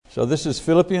So this is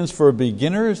Philippians for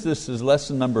beginners. This is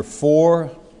lesson number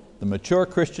 4. The mature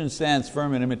Christian stands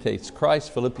firm and imitates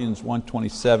Christ. Philippians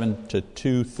 1:27 to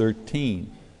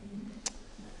 2:13.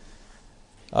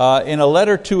 In a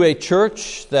letter to a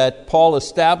church that Paul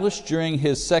established during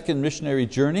his second missionary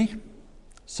journey,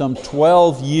 some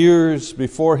 12 years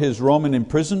before his Roman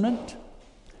imprisonment,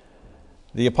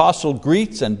 the apostle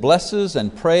greets and blesses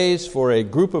and prays for a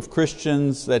group of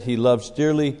Christians that he loves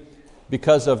dearly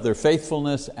because of their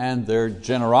faithfulness and their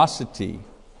generosity.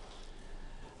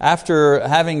 After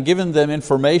having given them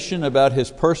information about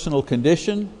his personal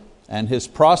condition and his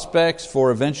prospects for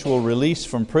eventual release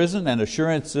from prison and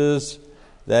assurances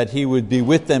that he would be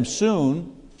with them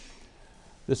soon,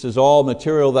 this is all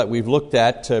material that we've looked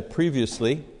at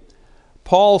previously,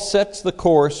 Paul sets the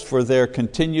course for their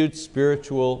continued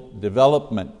spiritual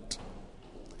development.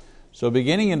 So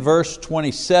beginning in verse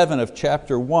 27 of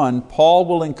chapter 1, Paul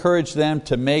will encourage them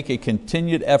to make a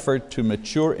continued effort to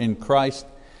mature in Christ,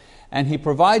 and he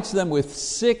provides them with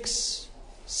six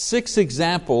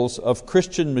examples of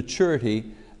Christian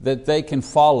maturity that they can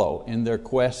follow in their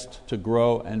quest to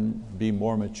grow and be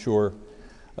more mature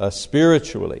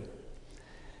spiritually.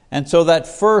 And so that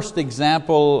first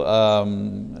example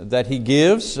that he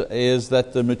gives is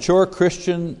that the mature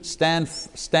Christian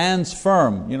stands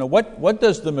firm. You know, what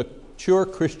does the mature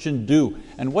Christian do?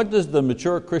 And what does the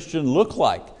mature Christian look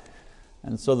like?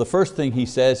 And so the first thing he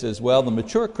says is, well, the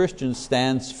mature Christian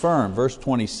stands firm. Verse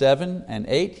 27 and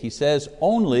 8, he says,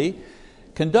 "Only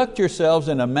conduct yourselves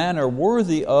in a manner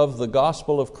worthy of the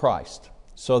gospel of Christ,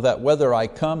 so that whether I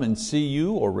come and see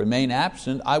you or remain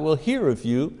absent, I will hear of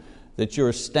you that you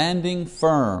are standing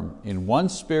firm in one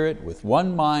spirit, with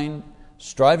one mind,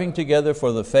 striving together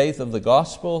for the faith of the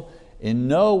gospel, in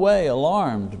no way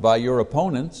alarmed by your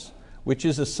opponents, which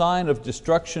is a sign of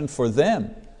destruction for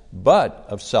them, but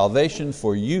of salvation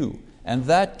for you, and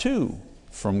that too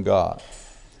from God."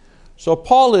 So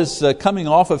Paul is coming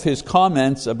off of his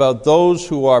comments about those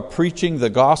who are preaching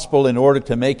the gospel in order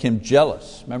to make him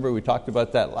jealous. Remember we talked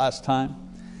about that last time?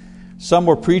 Some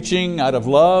were preaching out of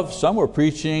love, some were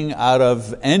preaching out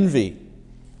of envy.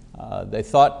 They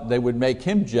thought they would make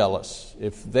him jealous.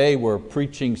 If they were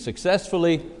preaching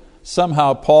successfully,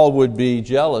 somehow Paul would be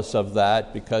jealous of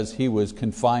that because he was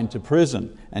confined to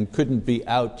prison and couldn't be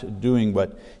out doing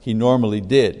what he normally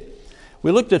did.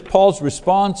 We looked at Paul's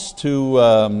response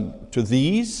to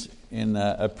these in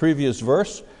a previous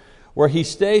verse, where he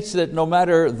states that no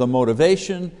matter the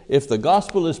motivation, if the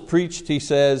gospel is preached, he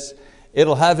says,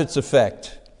 it'll have its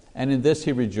effect. And in this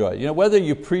he rejoiced. You know, whether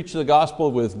you preach the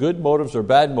gospel with good motives or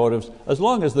bad motives, as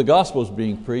long as the gospel is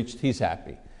being preached, he's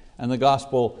happy. And the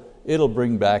gospel, it'll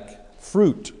bring back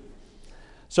fruit.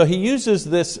 So he uses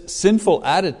this sinful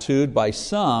attitude by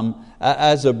some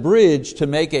as a bridge to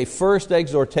make a first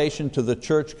exhortation to the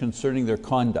church concerning their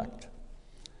conduct.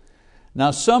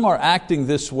 Now some are acting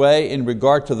this way in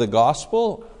regard to the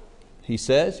gospel, he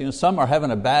says. You know, some are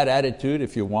having a bad attitude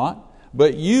if you want,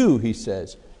 but you, he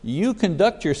says, you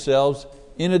conduct yourselves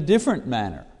in a different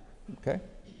manner. Okay?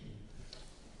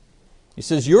 He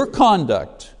says, your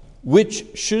conduct,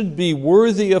 which should be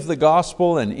worthy of the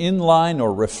gospel and in line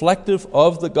or reflective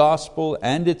of the gospel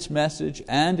and its message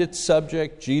and its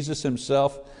subject, Jesus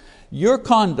Himself, your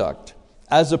conduct,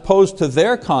 as opposed to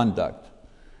their conduct,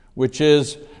 which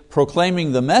is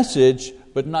proclaiming the message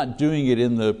but not doing it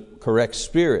in the correct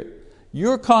spirit.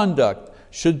 Your conduct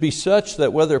should be such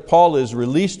that whether Paul is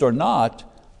released or not,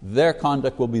 their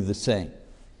conduct will be the same.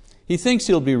 He thinks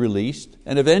he'll be released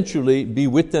and eventually be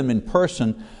with them in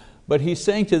person, but he's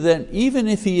saying to them, even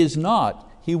if he is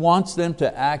not, he wants them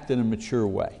to act in a mature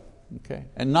way, okay?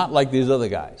 And not like these other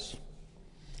guys.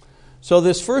 So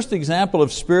this first example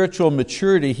of spiritual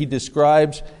maturity he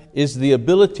describes is the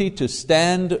ability to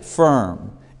stand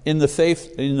firm in the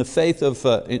face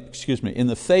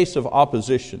of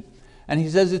opposition. And he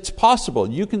says it's possible.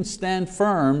 You can stand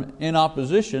firm in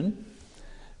opposition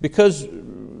because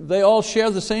they all share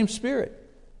the same spirit.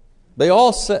 They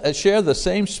all share the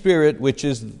same spirit, which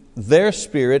is their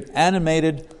spirit,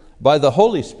 animated by the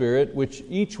Holy Spirit, which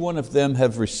each one of them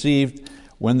have received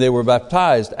when they were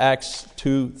baptized, Acts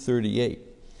 2:38.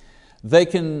 They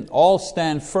can all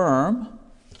stand firm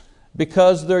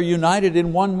because they're united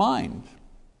in one mind.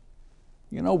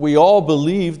 You know, we all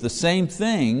believe the same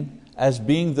thing as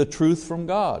being the truth from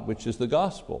God, which is the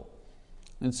gospel.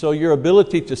 And so your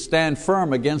ability to stand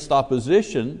firm against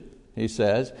opposition, he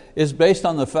says, is based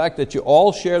on the fact that you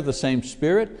all share the same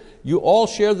spirit, you all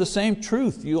share the same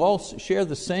truth, you all share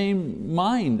the same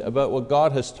mind about what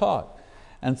God has taught.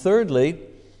 And thirdly,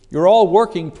 you're all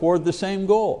working toward the same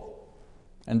goal,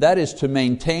 and that is to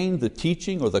maintain the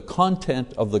teaching or the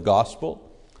content of the gospel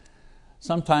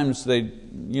Sometimes they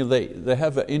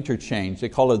have an interchange. They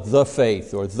call it the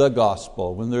faith or the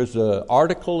gospel. When there's an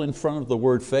article in front of the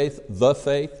word faith, the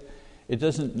faith, it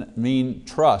doesn't mean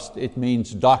trust, it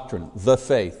means doctrine, the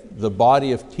faith, the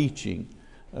body of teaching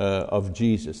of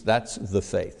Jesus. That's the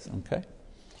faith. Okay?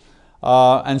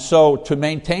 And so to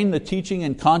maintain the teaching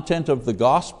and content of the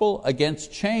gospel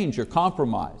against change or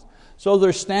compromise. So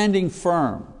they're standing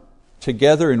firm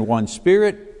together in one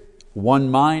spirit,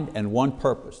 one mind, and one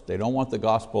purpose. They don't want the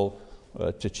gospel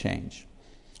to change.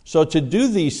 So to do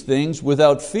these things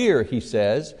without fear, he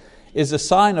says, is a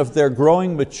sign of their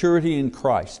growing maturity in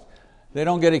Christ. They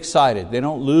don't get excited. They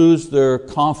don't lose their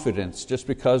confidence just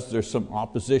because there's some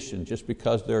opposition, just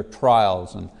because there are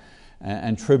trials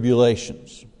and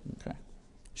tribulations. Okay.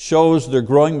 Shows their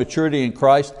growing maturity in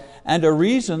Christ, and a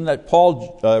reason that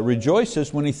Paul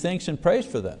rejoices when he thinks and prays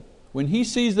for them. When he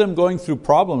sees them going through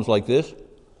problems like this,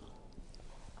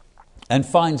 and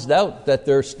finds out that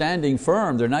they're standing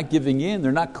firm, they're not giving in,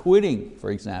 they're not quitting, for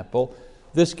example,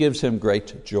 this gives him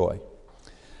great joy.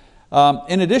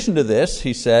 In addition to this,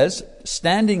 he says,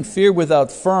 standing fear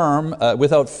without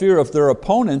fear of their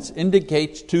opponents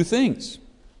indicates two things.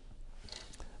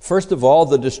 First of all,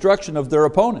 the destruction of their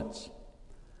opponents.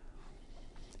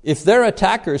 If their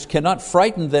attackers cannot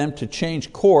frighten them to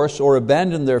change course or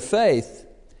abandon their faith,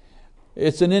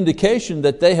 it's an indication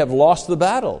that they have lost the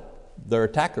battle. Their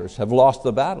attackers have lost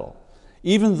the battle,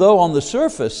 even though on the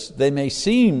surface they may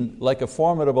seem like a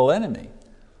formidable enemy.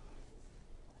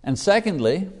 And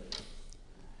secondly,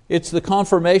 it's the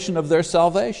confirmation of their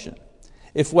salvation.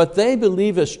 If what they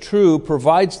believe is true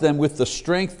provides them with the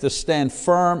strength to stand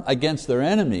firm against their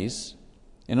enemies,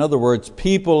 in other words,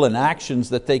 people and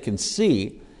actions that they can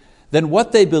see, then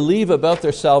what they believe about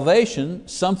their salvation,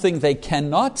 something they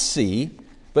cannot see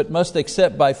but must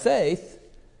accept by faith,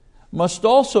 must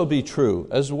also be true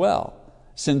as well,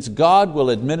 since God will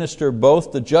administer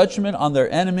both the judgment on their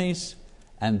enemies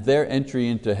and their entry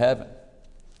into heaven.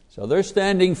 So they're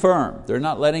standing firm. They're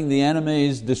not letting the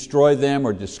enemies destroy them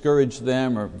or discourage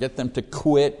them or get them to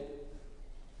quit.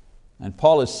 And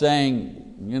Paul is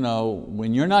saying,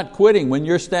 when you're not quitting, when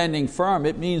you're standing firm,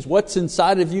 it means what's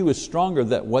inside of you is stronger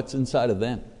than what's inside of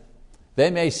them. They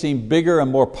may seem bigger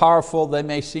and more powerful, they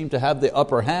may seem to have the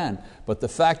upper hand, but the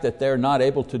fact that they're not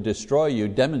able to destroy you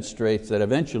demonstrates that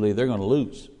eventually they're going to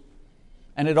lose.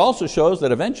 And it also shows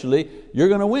that eventually you're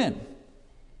going to win.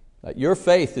 That your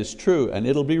faith is true and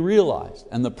it'll be realized.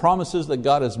 And the promises that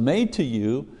God has made to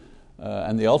you,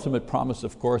 and the ultimate promise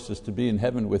of course is to be in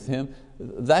heaven with Him,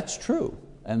 that's true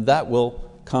and that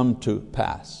will come to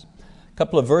pass.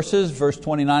 Couple of verses, verse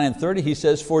 29 and 30, he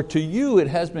says, "For to you it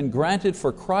has been granted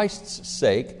for Christ's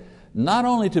sake, not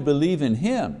only to believe in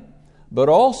Him, but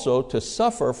also to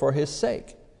suffer for His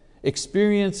sake,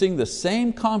 experiencing the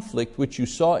same conflict which you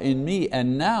saw in me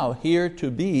and now hear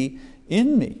to be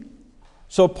in me."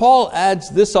 So Paul adds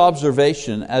this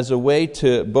observation as a way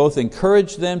to both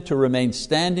encourage them to remain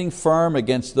standing firm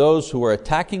against those who are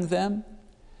attacking them,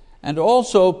 and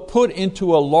also put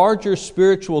into a larger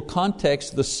spiritual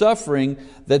context the suffering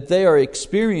that they are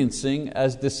experiencing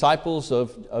as disciples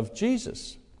of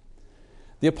Jesus.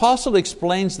 The apostle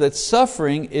explains that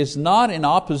suffering is not in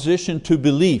opposition to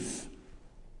belief.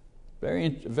 Very,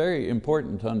 very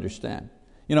important to understand.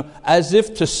 As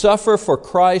if to suffer for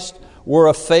Christ were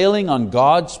a failing on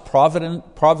God's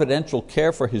providential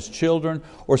care for His children,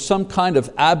 or some kind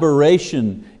of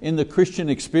aberration in the Christian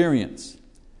experience.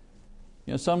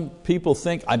 Some people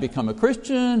think, I become a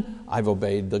Christian, I've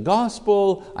obeyed the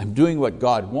gospel, I'm doing what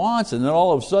God wants, and then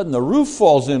all of a sudden the roof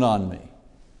falls in on me.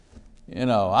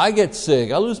 I get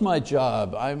sick, I lose my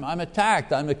job, I'm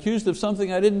attacked, I'm accused of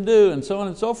something I didn't do, and so on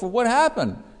and so forth. What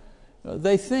happened?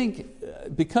 They think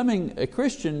becoming a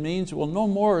Christian means, no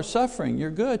more suffering,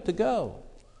 you're good to go.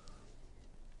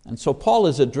 And so Paul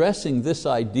is addressing this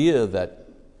idea that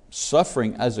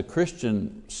suffering as a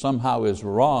Christian somehow is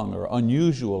wrong or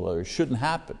unusual or shouldn't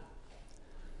happen.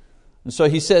 And so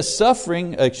he says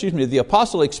the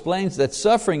apostle explains that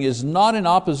suffering is not in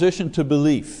opposition to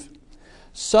belief.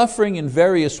 Suffering in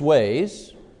various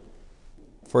ways,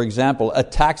 for example,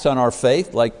 attacks on our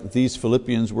faith like these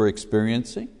Philippians were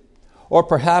experiencing, or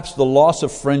perhaps the loss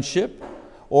of friendship,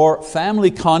 or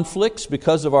family conflicts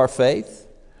because of our faith,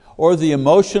 or the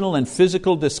emotional and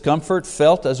physical discomfort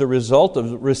felt as a result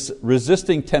of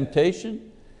resisting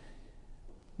temptation.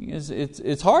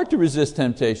 It's hard to resist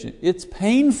temptation. It's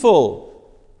painful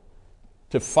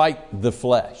to fight the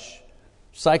flesh,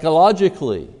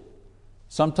 psychologically,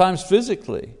 sometimes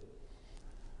physically.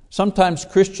 Sometimes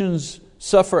Christians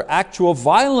suffer actual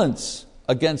violence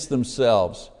against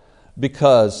themselves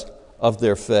because of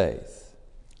their faith.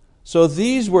 So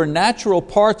these were natural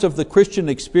parts of the Christian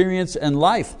experience and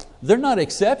life. They're not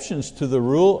exceptions to the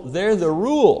rule, they're the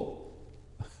rule.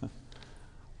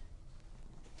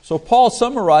 So Paul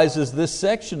summarizes this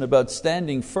section about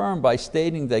standing firm by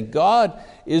stating that God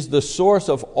is the source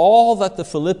of all that the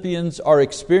Philippians are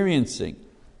experiencing,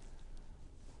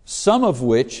 some of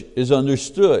which is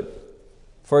understood.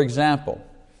 For example,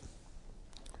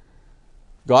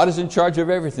 God is in charge of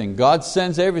everything. God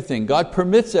sends everything. God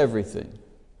permits everything.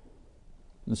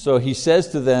 And so he says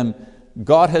to them,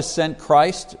 God has sent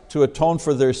Christ to atone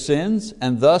for their sins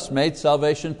and thus made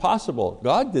salvation possible.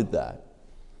 God did that.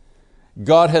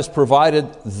 God has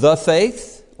provided the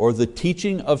faith or the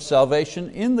teaching of salvation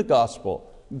in the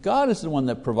gospel. God is the one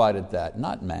that provided that,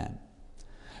 not man.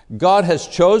 God has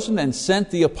chosen and sent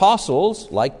the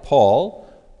apostles, like Paul,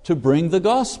 to bring the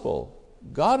gospel.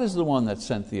 God is the one that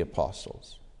sent the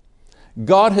apostles.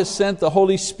 God has sent the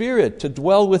Holy Spirit to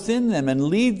dwell within them and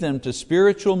lead them to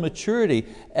spiritual maturity,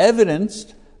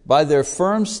 evidenced by their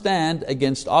firm stand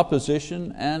against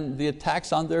opposition and the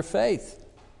attacks on their faith.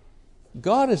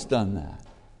 God has done that.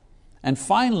 And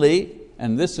finally,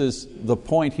 and this is the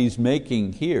point he's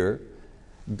making here,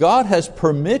 God has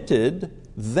permitted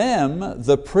them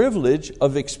the privilege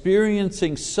of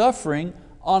experiencing suffering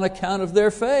on account of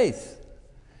their faith.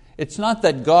 It's not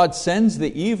that God sends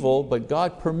the evil, but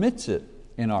God permits it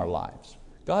in our lives.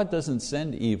 God doesn't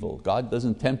send evil. God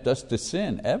doesn't tempt us to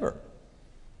sin, ever.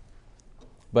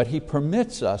 But He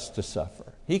permits us to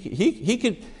suffer. He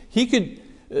could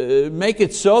make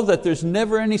it so that there's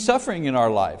never any suffering in our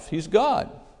life. He's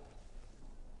God.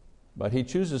 But He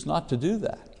chooses not to do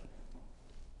that.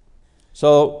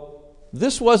 So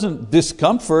this wasn't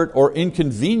discomfort or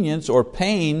inconvenience or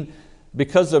pain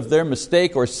because of their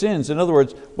mistake or sins. In other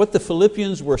words, what the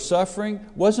Philippians were suffering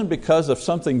wasn't because of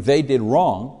something they did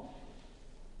wrong.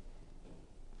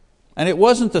 And it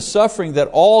wasn't the suffering that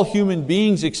all human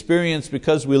beings experience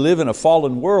because we live in a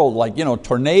fallen world, like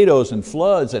tornadoes and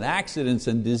floods and accidents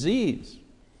and disease.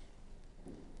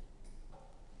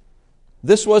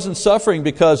 This wasn't suffering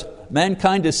because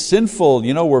mankind is sinful,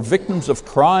 we're victims of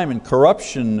crime and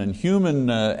corruption and human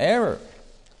error.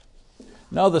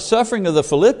 Now, the suffering of the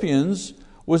Philippians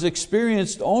was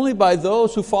experienced only by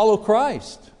those who follow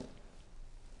Christ.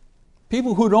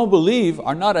 People who don't believe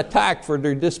are not attacked for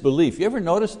their disbelief. Have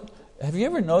you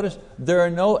ever noticed there are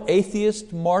no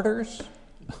atheist martyrs?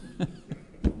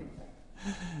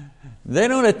 They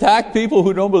don't attack people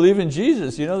who don't believe in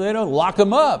Jesus. They don't lock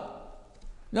them up.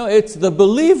 No, it's the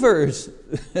believers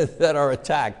that are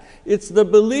attacked. It's the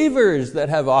believers that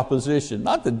have opposition,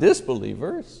 not the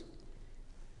disbelievers.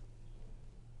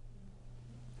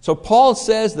 So Paul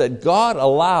says that God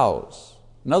allows.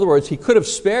 In other words, He could have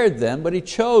spared them, but He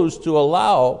chose to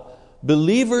allow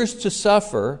believers to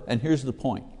suffer, and here's the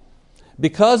point,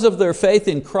 because of their faith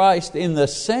in Christ, in the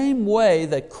same way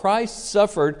that Christ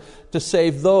suffered to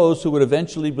save those who would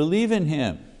eventually believe in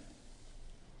Him.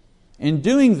 In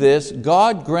doing this,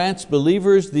 God grants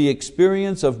believers the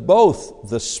experience of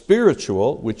both the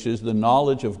spiritual, which is the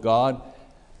knowledge of God,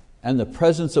 and the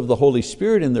presence of the Holy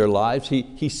Spirit in their lives.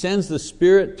 He sends the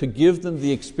Spirit to give them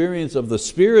the experience of the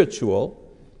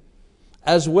spiritual,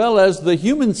 as well as the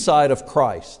human side of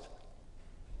Christ,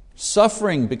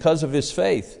 suffering because of His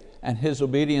faith and His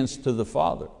obedience to the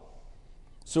Father.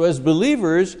 So as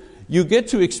believers, you get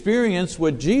to experience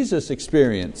what Jesus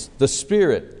experienced, the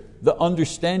Spirit, the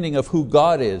understanding of who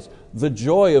God is, the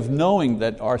joy of knowing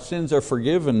that our sins are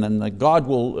forgiven and that God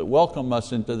will welcome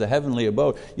us into the heavenly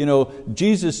abode.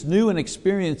 Jesus knew and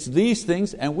experienced these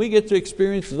things, and we get to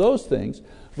experience those things.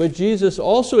 But Jesus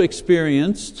also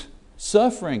experienced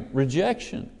suffering,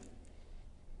 rejection.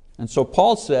 And so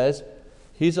Paul says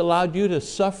He's allowed you to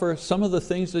suffer some of the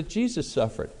things that Jesus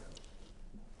suffered.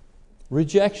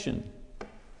 Rejection,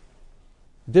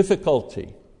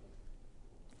 difficulty,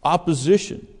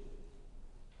 opposition.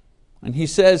 And he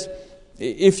says,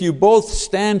 if you both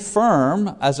stand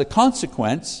firm as a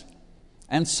consequence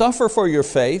and suffer for your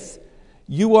faith,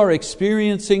 you are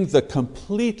experiencing the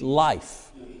complete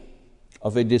life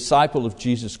of a disciple of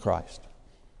Jesus Christ.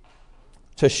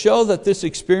 To show that this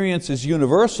experience is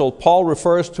universal, Paul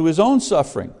refers to his own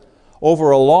suffering over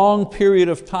a long period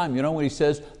of time. When he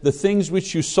says, the things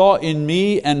which you saw in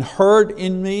me and heard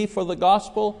in me for the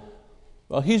gospel,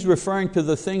 well, he's referring to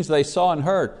the things they saw and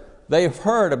heard. They've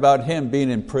heard about him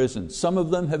being in prison. Some of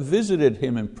them have visited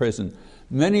him in prison.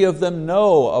 Many of them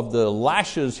know of the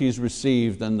lashes he's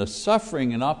received and the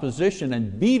suffering and opposition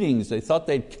and beatings. They thought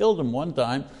they'd killed him one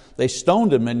time. They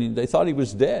stoned him and they thought he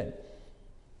was dead.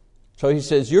 So he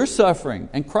says, you're suffering,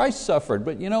 and Christ suffered.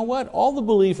 But you know what? All the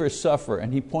believers suffer,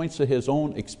 and he points to his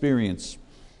own experience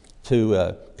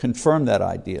to confirm that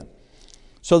idea.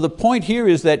 So the point here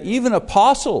is that even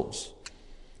apostles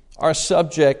are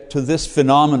subject to this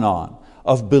phenomenon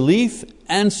of belief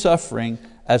and suffering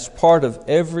as part of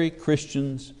every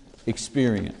Christian's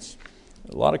experience.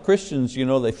 A lot of Christians,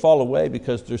 they fall away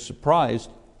because they're surprised.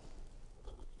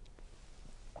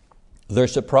 They're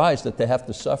surprised that they have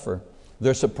to suffer.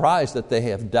 They're surprised that they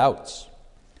have doubts.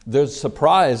 They're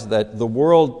surprised that the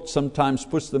world sometimes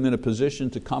puts them in a position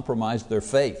to compromise their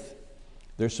faith.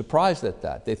 They're surprised at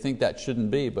that. They think that shouldn't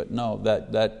be, but no,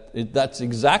 that's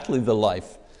exactly the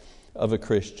life of a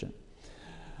Christian.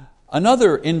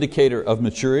 Another indicator of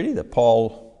maturity that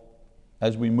Paul,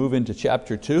 as we move into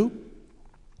chapter 2,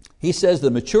 he says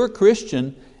the mature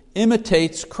Christian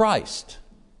imitates Christ.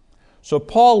 So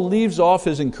Paul leaves off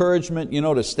his encouragement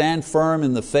to stand firm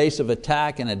in the face of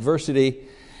attack and adversity,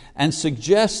 and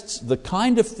suggests the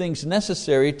kind of things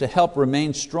necessary to help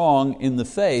remain strong in the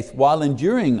faith while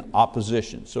enduring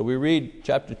opposition. So we read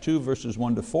chapter 2 verses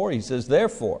 1-4. He says,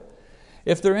 therefore,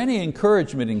 if there is any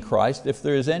encouragement in Christ, if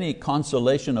there is any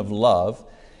consolation of love,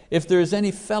 if there is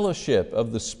any fellowship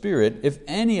of the Spirit, if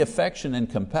any affection and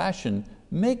compassion,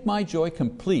 make my joy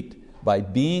complete by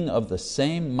being of the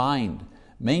same mind,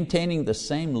 maintaining the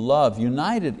same love,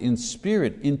 united in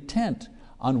spirit, intent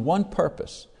on one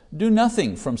purpose. Do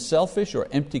nothing from selfish or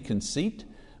empty conceit,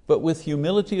 but with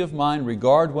humility of mind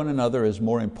regard one another as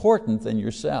more important than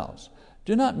yourselves.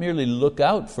 Do not merely look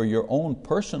out for your own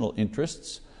personal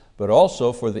interests, but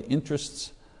also for the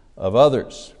interests of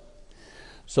others.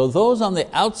 So those on the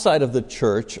outside of the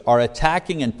church are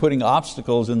attacking and putting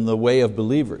obstacles in the way of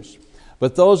believers.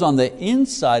 But those on the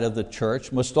inside of the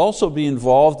church must also be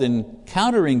involved in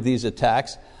countering these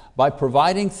attacks by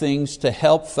providing things to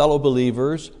help fellow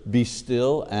believers be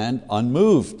still and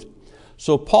unmoved.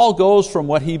 So Paul goes from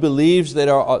what he believes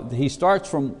he starts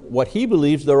from what he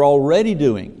believes they're already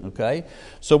doing. Okay?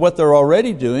 So what they're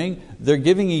already doing, they're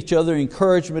giving each other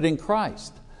encouragement in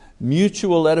Christ.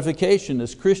 Mutual edification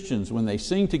as Christians when they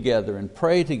sing together and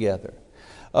pray together.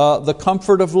 The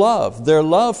comfort of love, their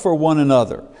love for one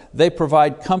another. They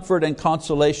provide comfort and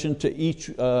consolation to each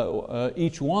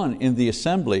one in the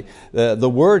assembly. The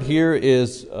word here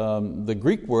is, the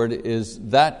Greek word is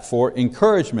that for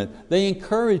encouragement. They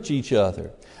encourage each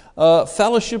other.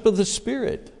 Fellowship of the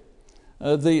Spirit,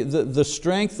 the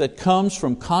strength that comes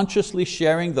from consciously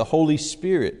sharing the Holy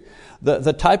Spirit.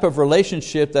 The type of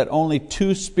relationship that only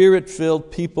two Spirit-filled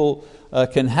people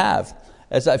can have.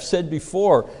 As I've said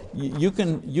before, you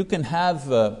can have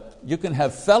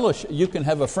fellowship, you can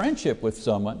have a friendship with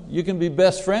someone, you can be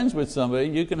best friends with somebody,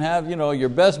 you can have your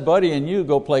best buddy and you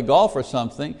go play golf or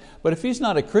something, but if he's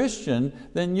not a Christian,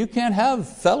 then you can't have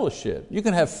fellowship. You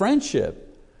can have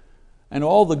friendship and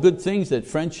all the good things that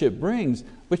friendship brings,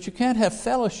 but you can't have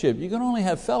fellowship. You can only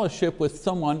have fellowship with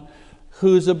someone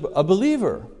who's a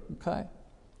believer. Okay?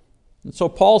 And so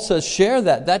Paul says, share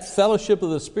that. That fellowship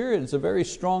of the Spirit is a very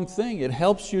strong thing. It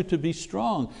helps you to be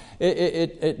strong.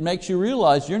 It makes you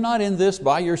realize you're not in this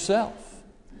by yourself.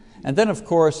 And then of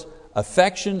course,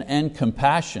 affection and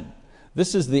compassion.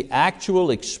 This is the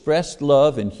actual expressed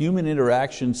love in human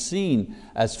interaction seen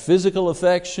as physical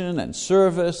affection and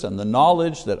service and the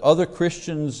knowledge that other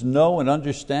Christians know and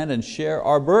understand and share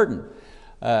our burden.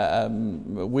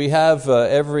 We have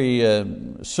every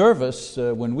service,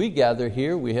 when we gather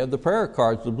here, we have the prayer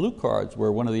cards, the blue cards,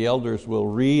 where one of the elders will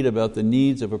read about the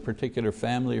needs of a particular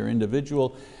family or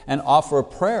individual and offer a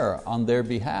prayer on their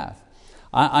behalf.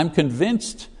 I'm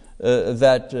convinced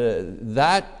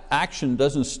that action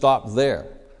doesn't stop there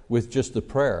with just the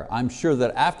prayer. I'm sure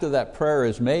that after that prayer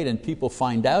is made and people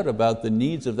find out about the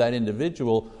needs of that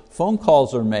individual, phone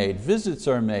calls are made, visits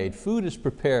are made, food is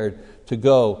prepared to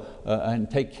go and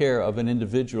take care of an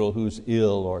individual who's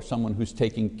ill or someone who's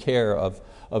taking care of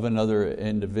another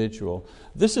individual.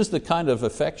 This is the kind of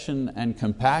affection and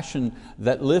compassion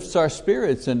that lifts our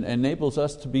spirits and enables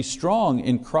us to be strong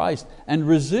in Christ and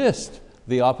resist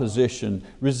the opposition,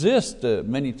 resist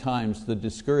many times the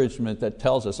discouragement that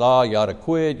tells us, you ought to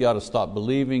quit, you ought to stop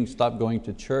believing, stop going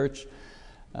to church.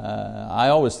 I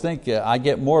always think I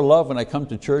get more love when I come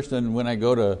to church than when I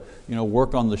go to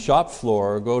work on the shop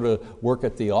floor or go to work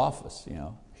at the office.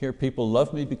 Here people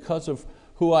love me because of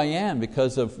who I am,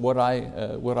 because of what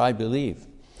I believe.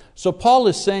 So Paul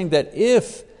is saying that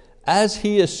if, as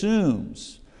he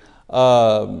assumes,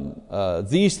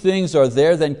 these things are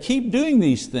there, then keep doing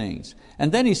these things.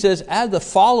 And then he says, add the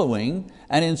following,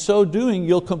 and in so doing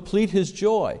you'll complete his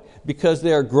joy, because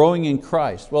they are growing in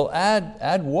Christ. Well,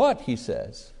 add what, he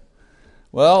says?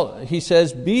 Well, he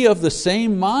says, be of the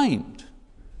same mind,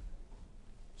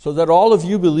 so that all of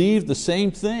you believe the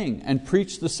same thing and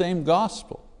preach the same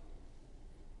gospel.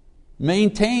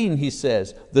 Maintain, he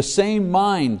says, the same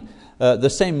mindset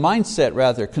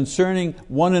concerning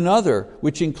one another,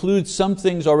 which includes some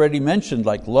things already mentioned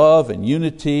like love and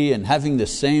unity and having the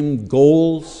same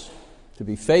goals, to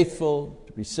be faithful,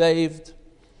 to be saved.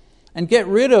 And get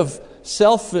rid of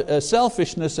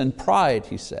selfishness and pride,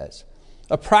 he says.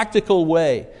 A practical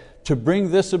way to bring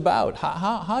this about.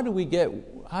 How do we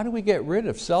get rid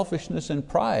of selfishness and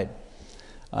pride?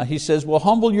 He says, well,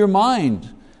 humble your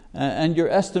mind and your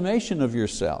estimation of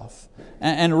yourself,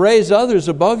 and raise others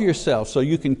above yourself so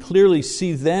you can clearly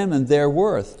see them and their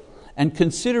worth, and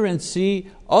consider and see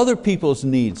other people's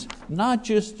needs, not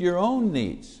just your own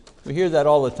needs. We hear that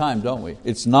all the time, don't we?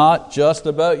 It's not just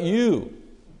about you.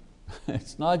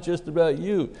 It's not just about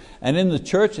you. And in the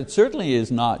church, it certainly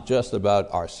is not just about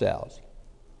ourselves.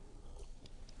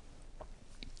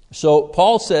 So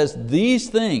Paul says these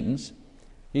things,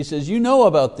 he says, you know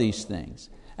about these things,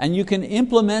 and you can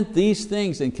implement these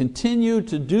things and continue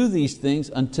to do these things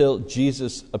until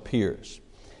Jesus appears.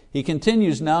 He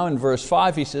continues now in verse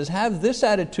 5, he says, have this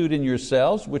attitude in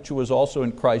yourselves, which was also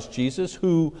in Christ Jesus,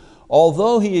 who,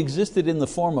 although He existed in the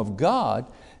form of God,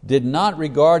 did not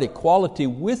regard equality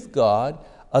with God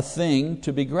a thing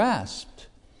to be grasped,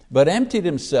 but emptied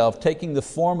Himself, taking the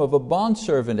form of a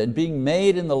bondservant, and being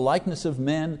made in the likeness of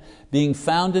men, being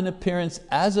found in appearance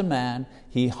as a man,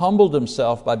 He humbled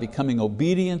Himself by becoming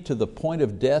obedient to the point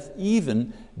of death,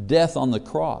 even death on the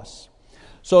cross.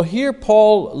 So here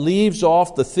Paul leaves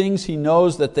off the things he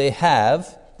knows that they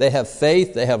have. They have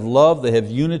faith, they have love, they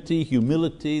have unity,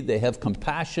 humility, they have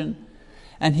compassion.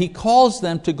 And he calls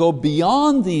them to go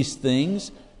beyond these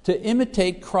things to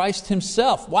imitate Christ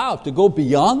Himself. Wow, to go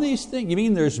beyond these things? You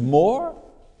mean there's more?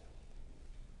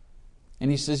 And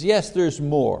he says, yes, there's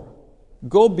more.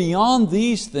 Go beyond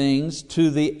these things to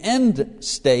the end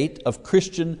state of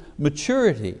Christian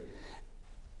maturity.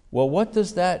 Well, what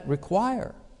does that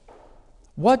require?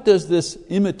 What does this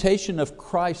imitation of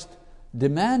Christ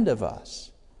demand of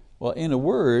us? Well, in a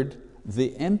word,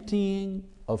 the emptying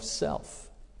of self.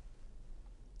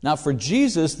 Now for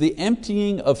Jesus, the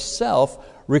emptying of self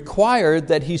required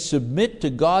that He submit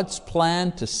to God's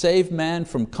plan to save man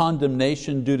from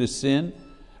condemnation due to sin,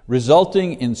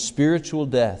 resulting in spiritual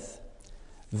death.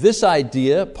 This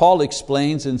idea Paul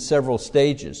explains in several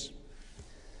stages.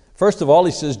 First of all,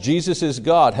 he says Jesus is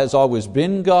God, has always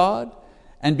been God,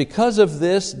 and because of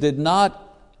this did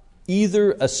not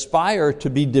either aspire to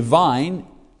be divine,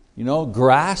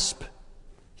 grasp.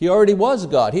 He already was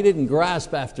God. He didn't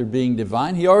grasp after being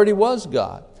divine. He already was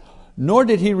God. Nor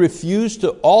did He refuse to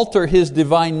alter His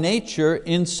divine nature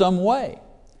in some way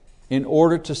in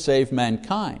order to save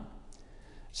mankind.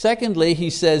 Secondly,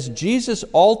 he says Jesus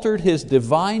altered His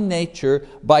divine nature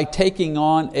by taking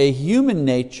on a human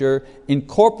nature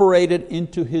incorporated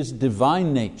into His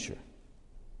divine nature.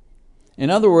 In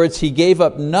other words, He gave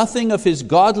up nothing of His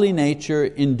godly nature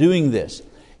in doing this.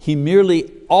 He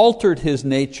merely altered His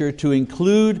nature to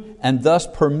include and thus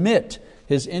permit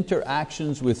His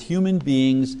interactions with human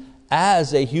beings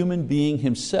as a human being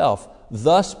Himself,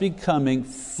 thus becoming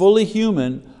fully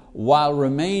human while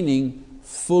remaining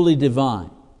fully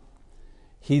divine.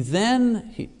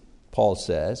 Paul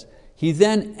says, He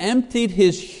then emptied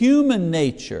His human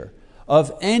nature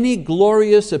of any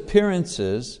glorious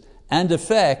appearances and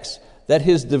effects that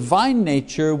His divine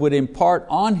nature would impart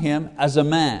on Him as a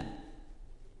man.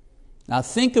 Now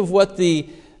think of what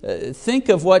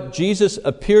Jesus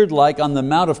appeared like on the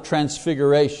Mount of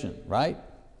Transfiguration, right?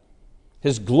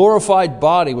 His glorified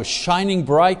body was shining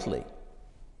brightly.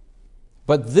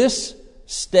 But this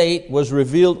state was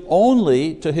revealed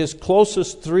only to His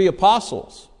closest 3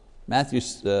 apostles. Matthew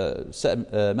 17,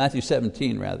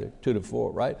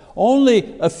 2-4, right?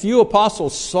 Only a few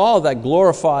apostles saw that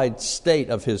glorified state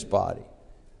of His body.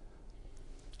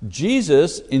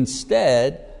 Jesus,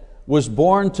 instead, was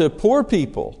born to poor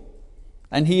people,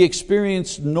 and He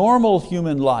experienced normal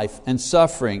human life and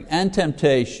suffering and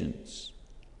temptations.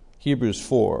 Hebrews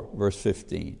 4, verse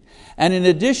 15. And in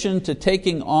addition to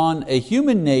taking on a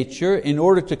human nature in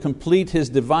order to complete His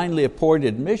divinely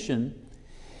appointed mission,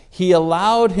 He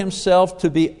allowed Himself to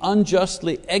be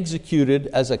unjustly executed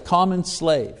as a common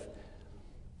slave,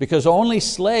 because only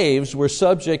slaves were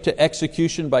subject to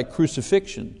execution by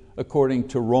crucifixion according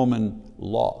to Roman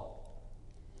law.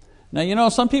 Now,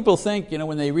 some people think,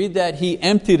 when they read that, He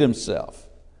emptied Himself.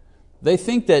 They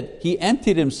think that He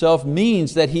emptied Himself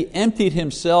means that He emptied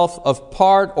Himself of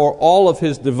part or all of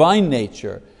His divine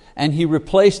nature, and He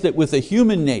replaced it with a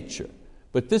human nature.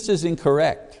 But this is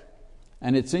incorrect,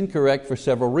 and it's incorrect for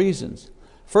several reasons.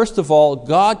 First of all,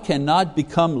 God cannot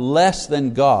become less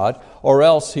than God, or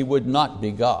else He would not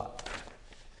be God.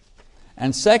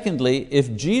 And secondly,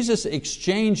 if Jesus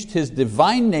exchanged His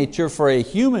divine nature for a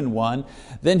human one,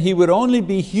 then He would only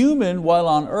be human while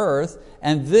on earth,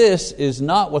 and this is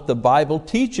not what the Bible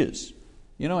teaches.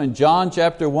 In John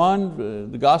chapter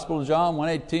 1, the Gospel of John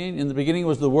 1:18, in the beginning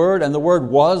was the Word, and the Word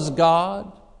was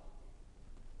God.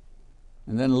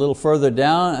 And then a little further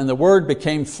down, and the Word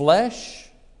became flesh.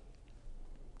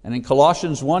 And in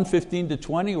Colossians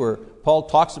 1:15-20, where Paul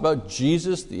talks about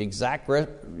Jesus, the exact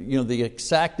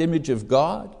image of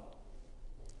God.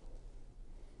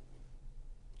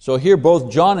 So here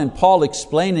both John and Paul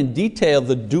explain in detail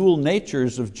the dual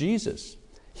natures of Jesus.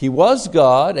 He was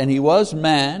God and He was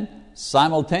man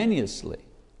simultaneously.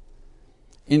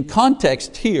 In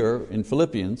context here in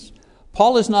Philippians,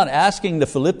 Paul is not asking the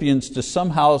Philippians to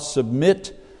somehow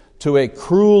submit to a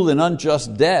cruel and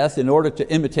unjust death in order to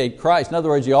imitate Christ. In other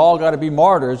words, you all got to be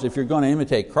martyrs if you're going to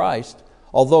imitate Christ,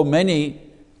 although many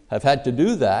have had to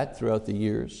do that throughout the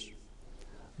years.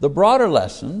 The broader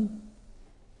lesson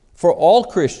for all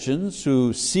Christians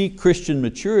who seek Christian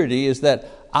maturity is that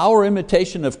our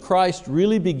imitation of Christ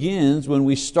really begins when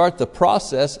we start the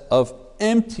process of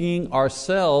emptying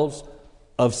ourselves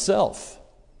of self.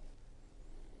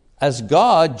 As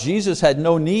God, Jesus had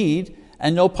no need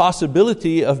and no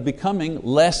possibility of becoming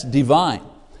less divine.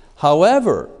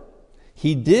 However,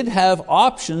 He did have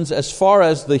options as far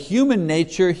as the human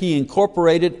nature He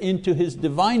incorporated into His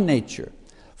divine nature.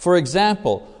 For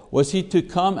example, was He to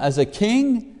come as a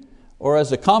king or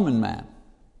as a common man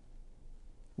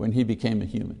when He became a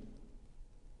human?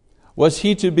 Was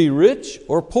He to be rich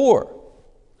or poor,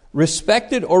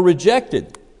 respected or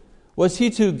rejected? Was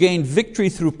He to gain victory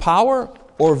through power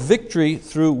or victory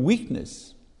through weakness?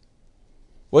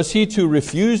 Was He to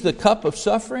refuse the cup of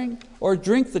suffering or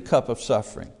drink the cup of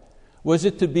suffering? Was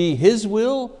it to be His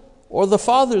will or the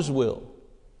Father's will?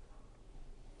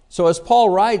 So as Paul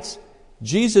writes,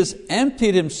 Jesus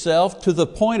emptied Himself to the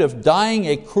point of dying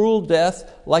a cruel death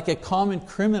like a common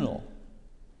criminal.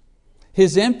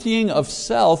 His emptying of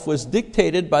self was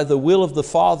dictated by the will of the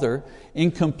Father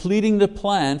in completing the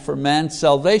plan for man's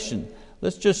salvation.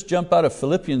 Let's just jump out of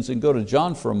Philippians and go to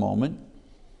John for a moment.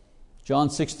 John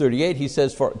 6:38,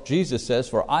 Jesus says,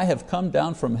 "For I have come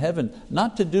down from heaven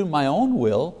not to do my own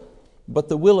will, but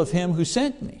the will of Him who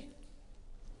sent me."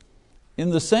 In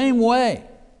the same way,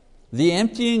 the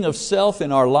emptying of self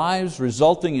in our lives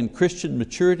resulting in Christian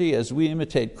maturity as we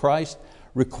imitate Christ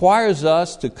requires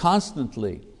us to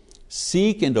constantly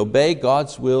seek and obey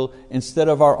God's will instead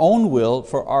of our own will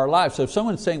for our lives. So if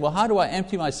someone's saying, well, how do I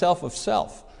empty myself of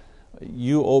self?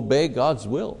 You obey God's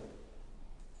will.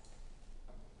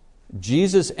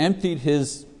 Jesus emptied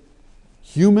His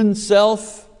human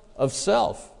self of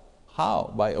self.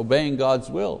 How? By obeying God's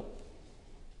will.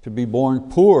 To be born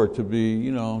poor,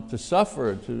 to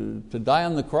suffer, to die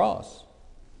on the cross.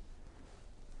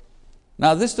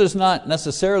 Now this does not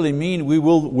necessarily mean we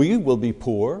will be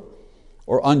poor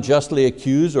or unjustly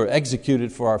accused or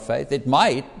executed for our faith. It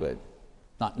might, but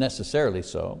not necessarily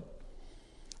so.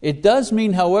 It does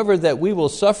mean, however, that we will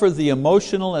suffer the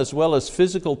emotional as well as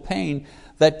physical pain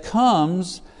that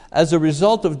comes as a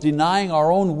result of denying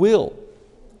our own will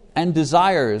and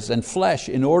desires and flesh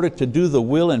in order to do the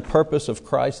will and purpose of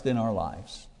Christ in our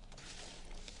lives.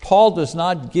 Paul does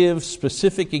not give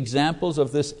specific examples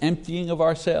of this emptying of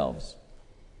ourselves,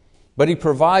 but he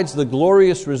provides the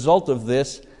glorious result of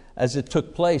this as it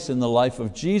took place in the life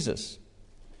of Jesus.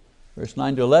 Verse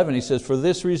 9-11, he says, "For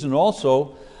this reason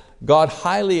also God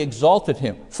highly exalted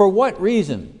Him." For what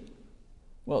reason?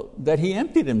 Well, that He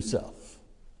emptied Himself.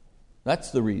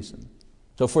 That's the reason.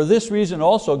 So for this reason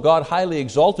also God highly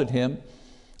exalted Him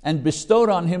and bestowed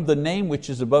on Him the name which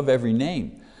is above every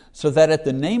name, so that at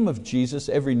the name of Jesus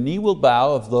every knee will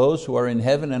bow of those who are in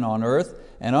heaven and on earth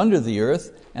and under the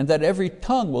earth, and that every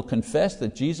tongue will confess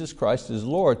that Jesus Christ is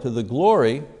Lord, to the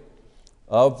glory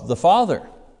of the Father.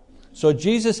 So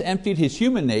Jesus emptied His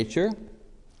human nature.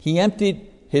 He emptied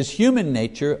His human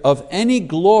nature of any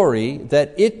glory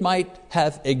that it might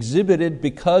have exhibited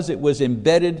because it was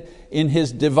embedded in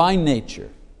His divine nature.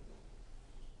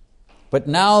 But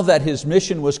now that His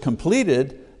mission was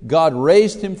completed, God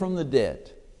raised Him from the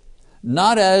dead,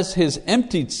 not as His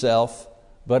emptied self,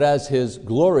 but as His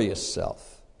glorious self.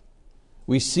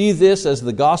 We see this as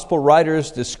the gospel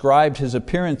writers described His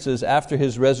appearances after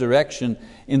His resurrection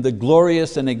in the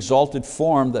glorious and exalted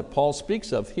form that Paul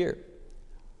speaks of here.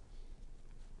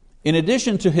 In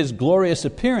addition to His glorious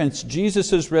appearance,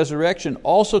 Jesus' resurrection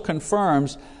also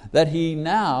confirms that He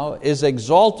now is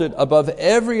exalted above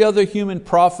every other human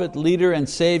prophet, leader, and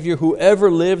Savior who ever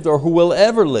lived or who will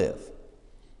ever live.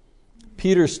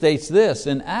 Peter states this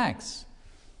in Acts.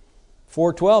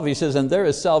 4:12 he says, and there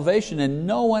is salvation in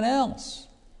no one else,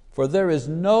 for there is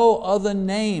no other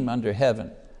name under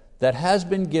heaven that has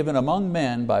been given among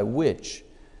men by which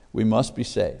we must be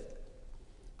saved.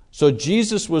 So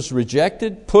Jesus was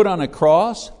rejected, put on a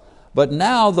cross, but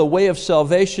now the way of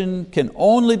salvation can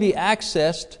only be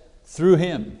accessed through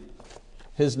Him,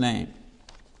 His name.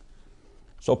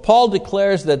 So Paul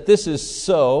declares that this is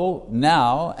so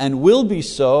now and will be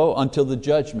so until the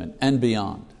judgment and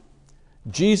beyond.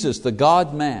 Jesus, the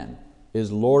God-man,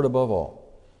 is Lord above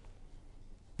all.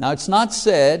 Now it's not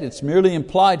said, it's merely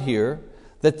implied here,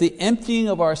 that the emptying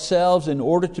of ourselves in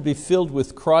order to be filled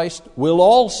with Christ will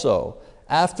also,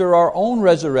 after our own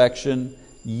resurrection,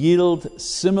 yield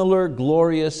similar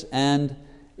glorious and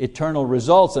eternal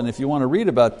results. And if you want to read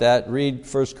about that,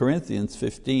 read 1 Corinthians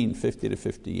 15,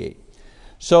 50-58.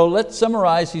 So let's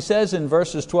summarize. He says in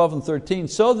verses 12 and 13,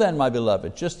 so then, my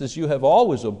beloved, just as you have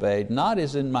always obeyed, not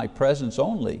as in my presence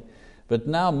only, but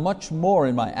now much more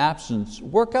in my absence,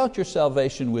 work out your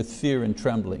salvation with fear and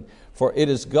trembling. For it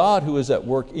is God who is at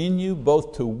work in you,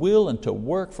 both to will and to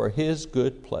work for His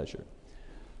good pleasure.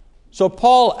 So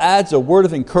Paul adds a word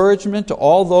of encouragement to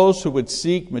all those who would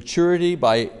seek maturity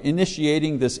by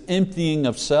initiating this emptying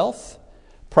of self,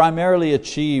 primarily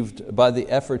achieved by the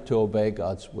effort to obey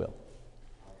God's will.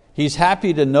 He's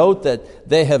happy to note that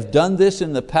they have done this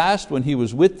in the past when he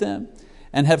was with them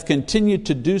and have continued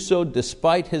to do so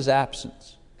despite his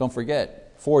absence. Don't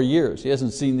forget, 4 years. He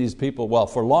hasn't seen these people, well,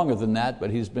 for longer than that, but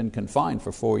he's been confined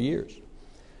for 4 years.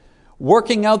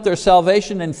 Working out their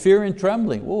salvation in fear and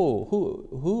trembling. Whoa,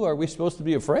 who are we supposed to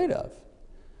be afraid of?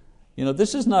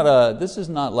 This is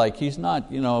not like he's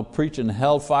not preaching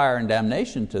hellfire and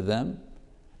damnation to them.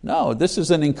 No, this is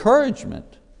an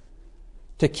encouragement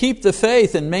to keep the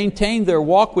faith and maintain their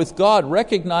walk with God,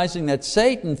 recognizing that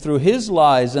Satan, through his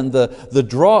lies and the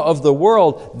draw of the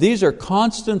world, these are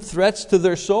constant threats to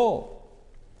their soul.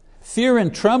 Fear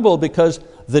and tremble because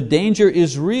the danger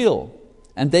is real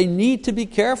and they need to be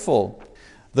careful.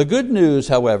 The good news,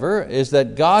 however, is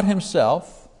that God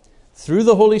Himself, through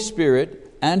the Holy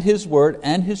Spirit and His Word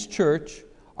and His church,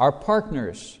 are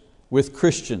partners with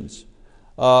Christians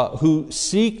who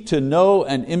seek to know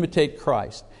and imitate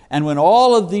Christ. And when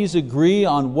all of these agree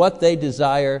on what they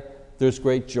desire, there's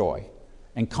great joy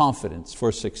and confidence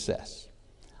for success.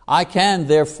 I can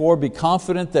therefore be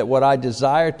confident that what I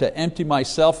desire, to empty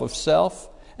myself of self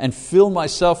and fill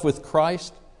myself with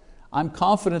Christ, I'm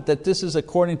confident that this is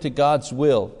according to God's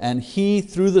will, and He,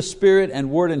 through the Spirit and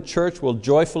Word and church, will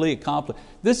joyfully accomplish.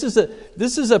 This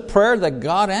is a prayer that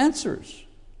God answers.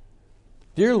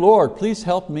 Dear Lord, please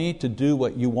help me to do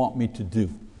what You want me to do.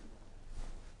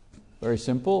 Very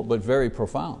simple, but very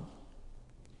profound.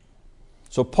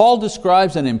 So Paul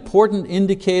describes an important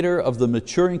indicator of the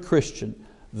maturing Christian,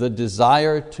 the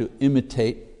desire to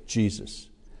imitate Jesus.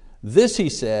 This, he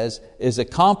says, is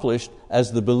accomplished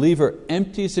as the believer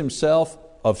empties himself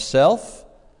of self,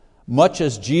 much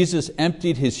as Jesus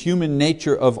emptied His human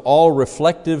nature of all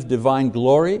reflective divine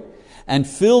glory and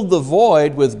filled the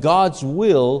void with God's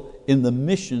will in the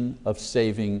mission of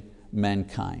saving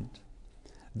mankind.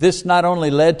 This not only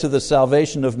led to the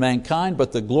salvation of mankind,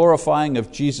 but the glorifying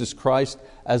of Jesus Christ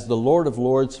as the Lord of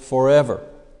Lords forever.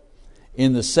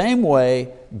 In the same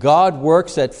way, God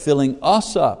works at filling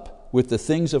us up with the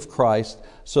things of Christ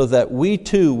so that we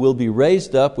too will be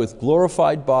raised up with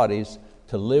glorified bodies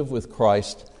to live with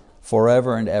Christ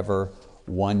forever and ever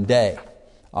one day.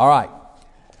 All right.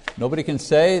 Nobody can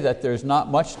say that there's not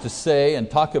much to say and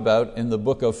talk about in the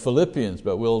book of Philippians,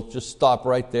 but we'll just stop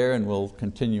right there and we'll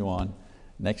continue on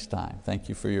next time. Thank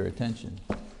you for your attention.